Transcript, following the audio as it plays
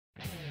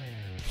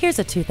Here's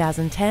a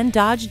 2010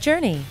 Dodge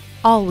Journey.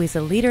 Always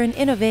a leader in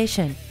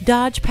innovation,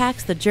 Dodge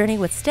packs the Journey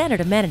with standard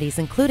amenities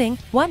including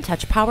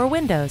one-touch power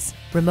windows,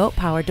 remote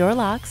power door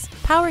locks,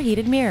 power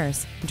heated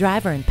mirrors,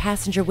 driver and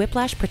passenger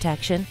whiplash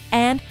protection,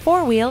 and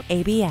four-wheel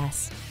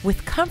ABS.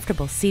 With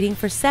comfortable seating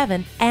for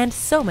 7 and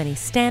so many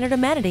standard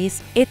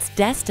amenities, it's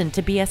destined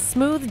to be a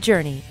smooth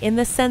journey in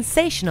the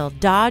sensational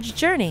Dodge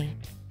Journey.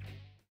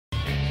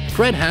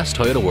 Fred Haas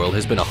Toyota World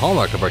has been a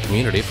hallmark of our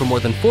community for more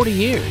than 40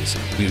 years.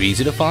 We're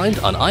easy to find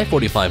on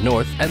I-45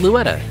 North at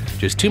Louetta,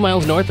 just 2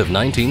 miles north of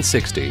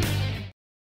 1960.